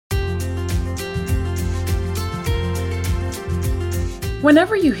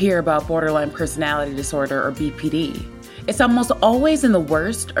Whenever you hear about borderline personality disorder or BPD, it's almost always in the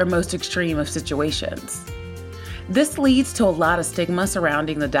worst or most extreme of situations. This leads to a lot of stigma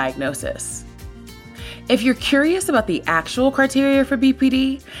surrounding the diagnosis. If you're curious about the actual criteria for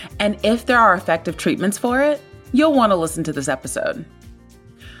BPD and if there are effective treatments for it, you'll want to listen to this episode.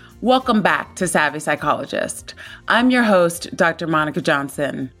 Welcome back to Savvy Psychologist. I'm your host, Dr. Monica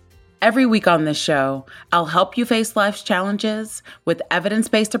Johnson. Every week on this show, I'll help you face life's challenges with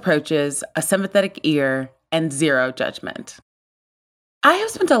evidence-based approaches, a sympathetic ear, and zero judgment. I have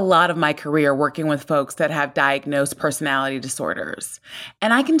spent a lot of my career working with folks that have diagnosed personality disorders,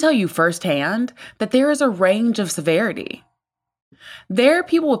 and I can tell you firsthand that there is a range of severity. There are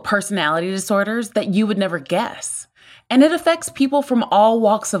people with personality disorders that you would never guess, and it affects people from all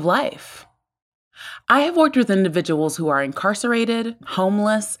walks of life. I have worked with individuals who are incarcerated,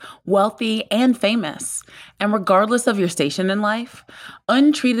 homeless, wealthy, and famous. And regardless of your station in life,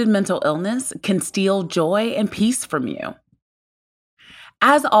 untreated mental illness can steal joy and peace from you.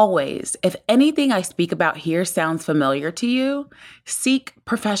 As always, if anything I speak about here sounds familiar to you, seek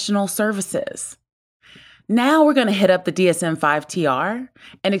professional services. Now we're going to hit up the DSM-5 TR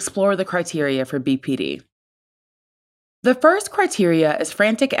and explore the criteria for BPD. The first criteria is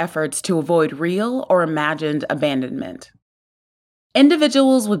frantic efforts to avoid real or imagined abandonment.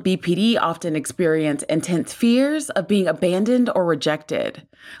 Individuals with BPD often experience intense fears of being abandoned or rejected,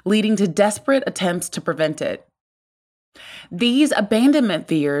 leading to desperate attempts to prevent it. These abandonment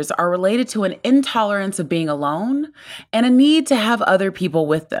fears are related to an intolerance of being alone and a need to have other people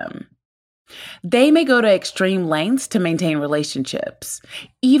with them. They may go to extreme lengths to maintain relationships,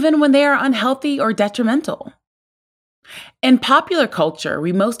 even when they are unhealthy or detrimental. In popular culture,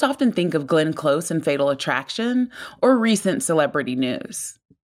 we most often think of Glenn Close and Fatal Attraction or recent celebrity news.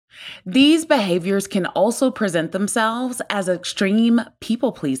 These behaviors can also present themselves as extreme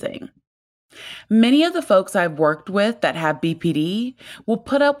people-pleasing. Many of the folks I've worked with that have BPD will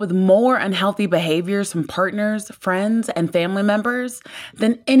put up with more unhealthy behaviors from partners, friends, and family members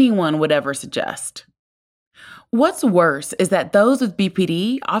than anyone would ever suggest. What's worse is that those with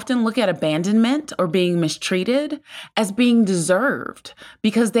BPD often look at abandonment or being mistreated as being deserved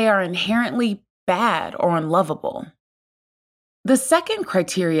because they are inherently bad or unlovable. The second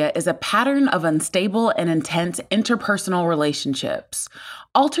criteria is a pattern of unstable and intense interpersonal relationships,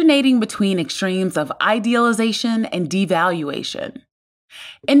 alternating between extremes of idealization and devaluation.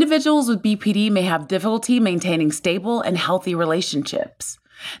 Individuals with BPD may have difficulty maintaining stable and healthy relationships.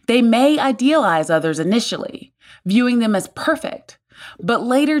 They may idealize others initially, viewing them as perfect, but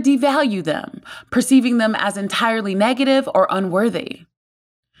later devalue them, perceiving them as entirely negative or unworthy.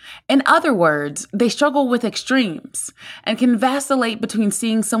 In other words, they struggle with extremes and can vacillate between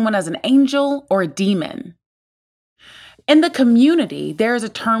seeing someone as an angel or a demon. In the community, there is a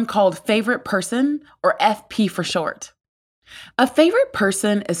term called favorite person, or FP for short. A favorite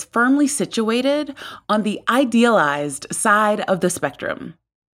person is firmly situated on the idealized side of the spectrum.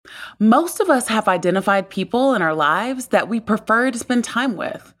 Most of us have identified people in our lives that we prefer to spend time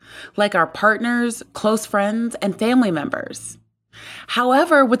with, like our partners, close friends, and family members.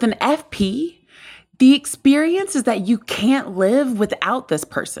 However, with an FP, the experience is that you can't live without this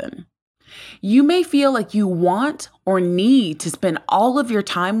person. You may feel like you want or need to spend all of your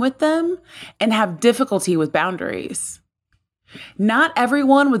time with them and have difficulty with boundaries. Not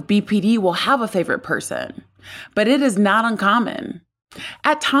everyone with BPD will have a favorite person, but it is not uncommon.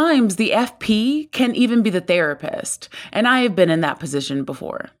 At times, the FP can even be the therapist, and I have been in that position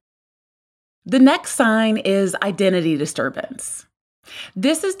before. The next sign is identity disturbance.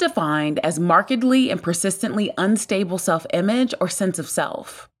 This is defined as markedly and persistently unstable self-image or sense of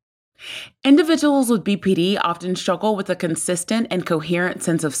self. Individuals with BPD often struggle with a consistent and coherent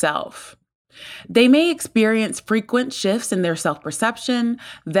sense of self. They may experience frequent shifts in their self-perception,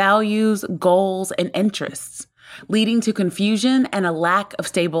 values, goals, and interests, leading to confusion and a lack of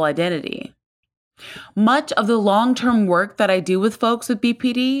stable identity. Much of the long-term work that I do with folks with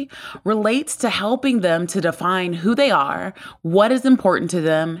BPD relates to helping them to define who they are, what is important to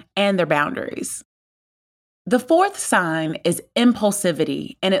them, and their boundaries. The fourth sign is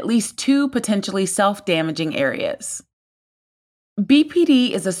impulsivity in at least two potentially self-damaging areas.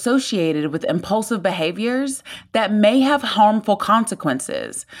 BPD is associated with impulsive behaviors that may have harmful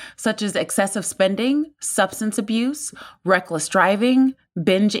consequences, such as excessive spending, substance abuse, reckless driving,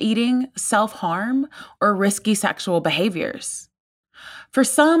 binge eating, self-harm, or risky sexual behaviors. For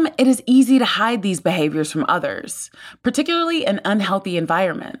some, it is easy to hide these behaviors from others, particularly in unhealthy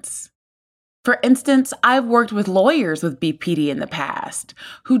environments. For instance, I've worked with lawyers with BPD in the past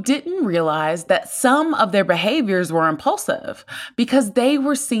who didn't realize that some of their behaviors were impulsive because they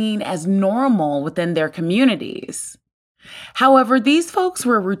were seen as normal within their communities. However, these folks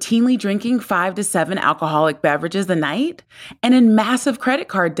were routinely drinking 5 to 7 alcoholic beverages a night and in massive credit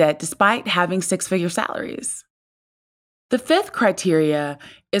card debt despite having 6-figure salaries. The fifth criteria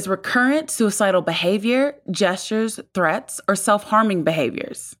is recurrent suicidal behavior, gestures, threats, or self-harming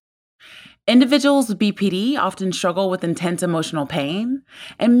behaviors. Individuals with BPD often struggle with intense emotional pain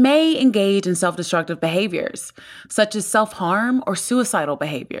and may engage in self-destructive behaviors, such as self-harm or suicidal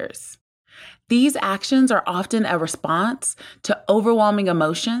behaviors. These actions are often a response to overwhelming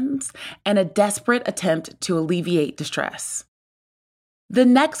emotions and a desperate attempt to alleviate distress. The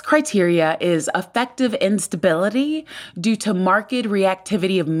next criteria is affective instability due to marked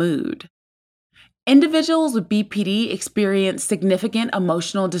reactivity of mood. Individuals with BPD experience significant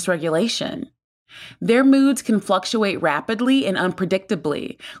emotional dysregulation. Their moods can fluctuate rapidly and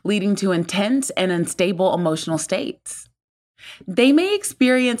unpredictably, leading to intense and unstable emotional states. They may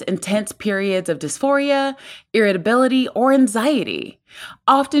experience intense periods of dysphoria, irritability, or anxiety,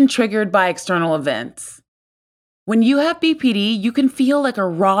 often triggered by external events. When you have BPD, you can feel like a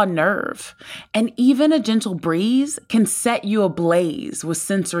raw nerve, and even a gentle breeze can set you ablaze with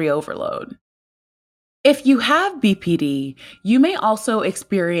sensory overload. If you have BPD, you may also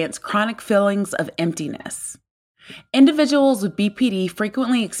experience chronic feelings of emptiness. Individuals with BPD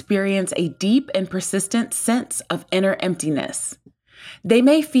frequently experience a deep and persistent sense of inner emptiness. They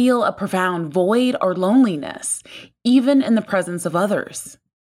may feel a profound void or loneliness, even in the presence of others.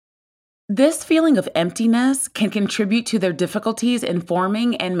 This feeling of emptiness can contribute to their difficulties in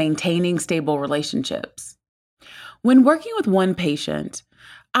forming and maintaining stable relationships. When working with one patient,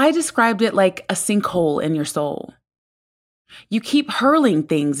 I described it like a sinkhole in your soul. You keep hurling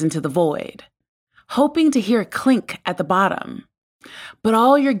things into the void, hoping to hear a clink at the bottom, but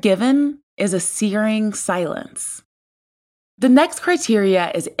all you're given is a searing silence. The next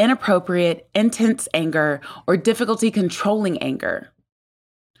criteria is inappropriate, intense anger or difficulty controlling anger.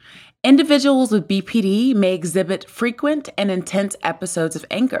 Individuals with BPD may exhibit frequent and intense episodes of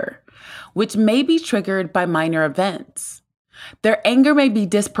anger, which may be triggered by minor events. Their anger may be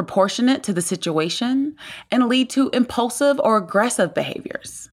disproportionate to the situation and lead to impulsive or aggressive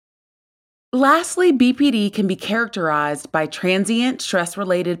behaviors. Lastly, BPD can be characterized by transient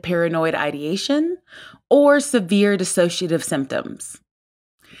stress-related paranoid ideation or severe dissociative symptoms.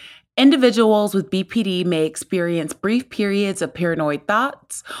 Individuals with BPD may experience brief periods of paranoid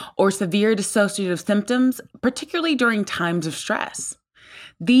thoughts or severe dissociative symptoms, particularly during times of stress.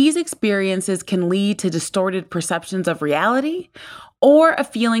 These experiences can lead to distorted perceptions of reality or a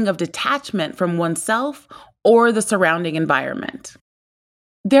feeling of detachment from oneself or the surrounding environment.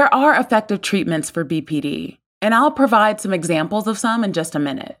 There are effective treatments for BPD, and I'll provide some examples of some in just a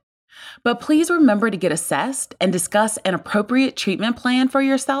minute. But please remember to get assessed and discuss an appropriate treatment plan for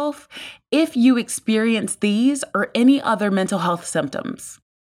yourself if you experience these or any other mental health symptoms.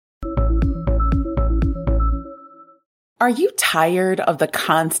 Are you tired of the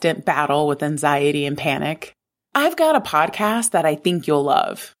constant battle with anxiety and panic? I've got a podcast that I think you'll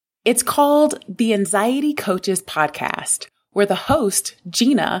love. It's called the Anxiety Coaches Podcast, where the host,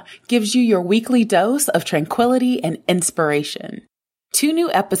 Gina, gives you your weekly dose of tranquility and inspiration. 2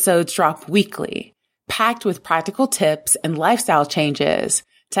 new episodes drop weekly, packed with practical tips and lifestyle changes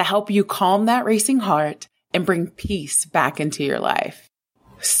to help you calm that racing heart and bring peace back into your life.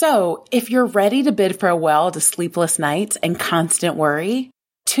 So, if you're ready to bid farewell to sleepless nights and constant worry,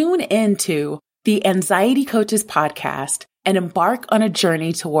 tune into the Anxiety Coaches Podcast and embark on a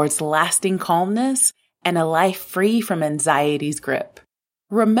journey towards lasting calmness and a life free from anxiety's grip.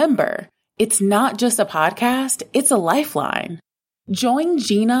 Remember, it's not just a podcast, it's a lifeline. Join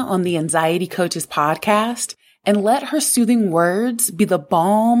Gina on the Anxiety Coaches Podcast and let her soothing words be the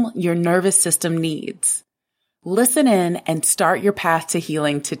balm your nervous system needs. Listen in and start your path to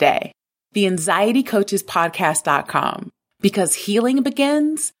healing today. TheAnxietyCoachesPodcast.com, because healing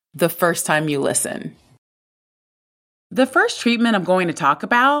begins the first time you listen. The first treatment I'm going to talk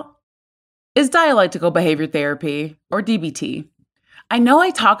about is dialectical behavior therapy, or DBT. I know I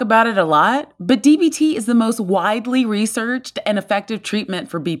talk about it a lot, but DBT is the most widely researched and effective treatment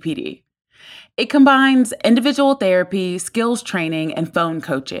for BPD. It combines individual therapy, skills training, and phone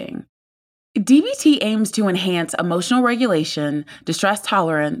coaching. DBT aims to enhance emotional regulation, distress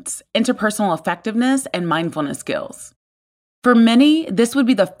tolerance, interpersonal effectiveness, and mindfulness skills. For many, this would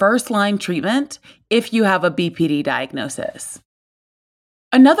be the first-line treatment if you have a BPD diagnosis.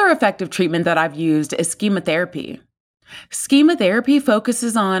 Another effective treatment that I've used is schema therapy. Schema therapy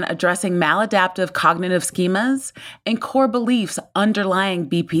focuses on addressing maladaptive cognitive schemas and core beliefs underlying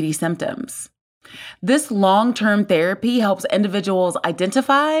BPD symptoms. This long-term therapy helps individuals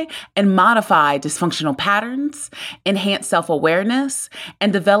identify and modify dysfunctional patterns, enhance self-awareness,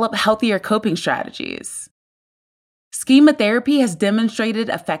 and develop healthier coping strategies. Schema therapy has demonstrated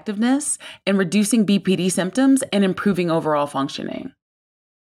effectiveness in reducing BPD symptoms and improving overall functioning.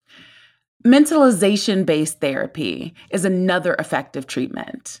 Mentalization-based therapy is another effective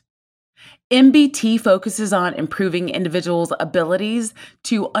treatment. MBT focuses on improving individuals' abilities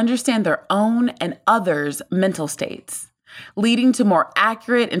to understand their own and others' mental states, leading to more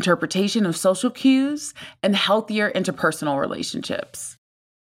accurate interpretation of social cues and healthier interpersonal relationships.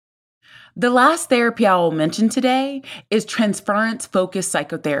 The last therapy I will mention today is transference-focused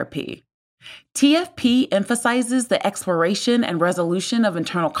psychotherapy. TFP emphasizes the exploration and resolution of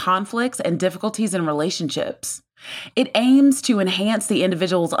internal conflicts and difficulties in relationships. It aims to enhance the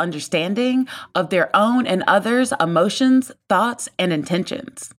individual's understanding of their own and others' emotions, thoughts, and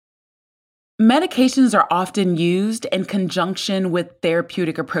intentions. Medications are often used in conjunction with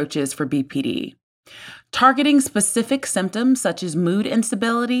therapeutic approaches for BPD, targeting specific symptoms such as mood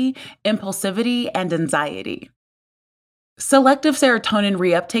instability, impulsivity, and anxiety. Selective serotonin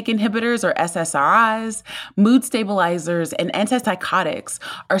reuptake inhibitors, or SSRIs, mood stabilizers, and antipsychotics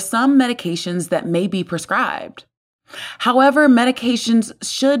are some medications that may be prescribed. However, medications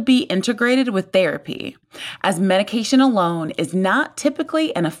should be integrated with therapy, as medication alone is not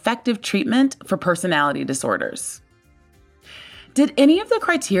typically an effective treatment for personality disorders. Did any of the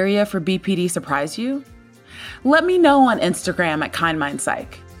criteria for BPD surprise you? Let me know on Instagram at KindMindPsych.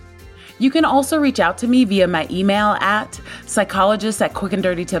 You can also reach out to me via my email at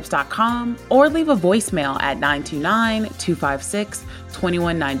psychologist@quickanddirtytips.com or leave a voicemail at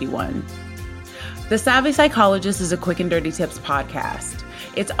 929-256-2191. The Savvy Psychologist is a Quick and Dirty Tips podcast.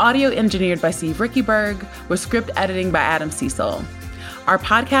 It's audio engineered by Steve Rickyberg with script editing by Adam Cecil. Our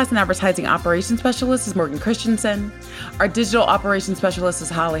podcast and advertising operations specialist is Morgan Christensen. Our digital operations specialist is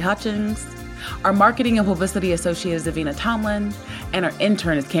Holly Hutchings. Our marketing and publicity associate is Davina Tomlin, and our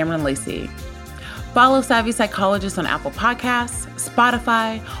intern is Cameron Lacey. Follow Savvy Psychologist on Apple Podcasts,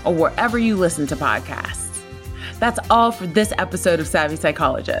 Spotify, or wherever you listen to podcasts. That's all for this episode of Savvy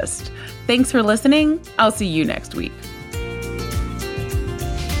Psychologist. Thanks for listening. I'll see you next week.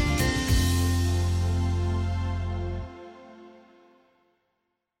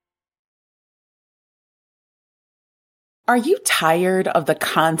 Are you tired of the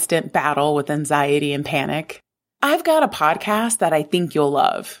constant battle with anxiety and panic? I've got a podcast that I think you'll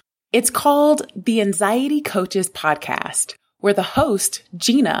love. It's called the Anxiety Coaches Podcast, where the host,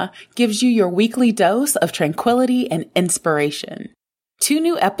 Gina, gives you your weekly dose of tranquility and inspiration. 2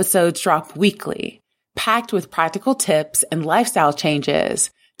 new episodes drop weekly, packed with practical tips and lifestyle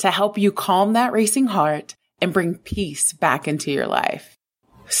changes to help you calm that racing heart and bring peace back into your life.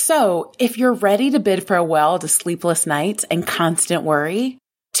 So, if you're ready to bid farewell to sleepless nights and constant worry,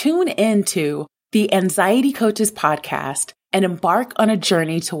 tune into the Anxiety Coaches Podcast and embark on a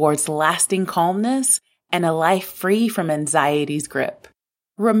journey towards lasting calmness and a life free from anxiety's grip.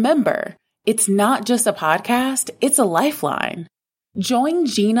 Remember, it's not just a podcast, it's a lifeline. Join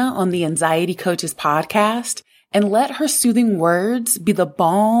Gina on the Anxiety Coaches Podcast and let her soothing words be the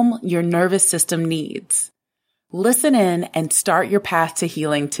balm your nervous system needs. Listen in and start your path to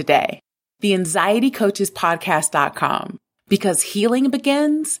healing today. The AnxietyCoachesPodcast.com, because healing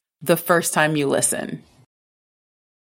begins the first time you listen.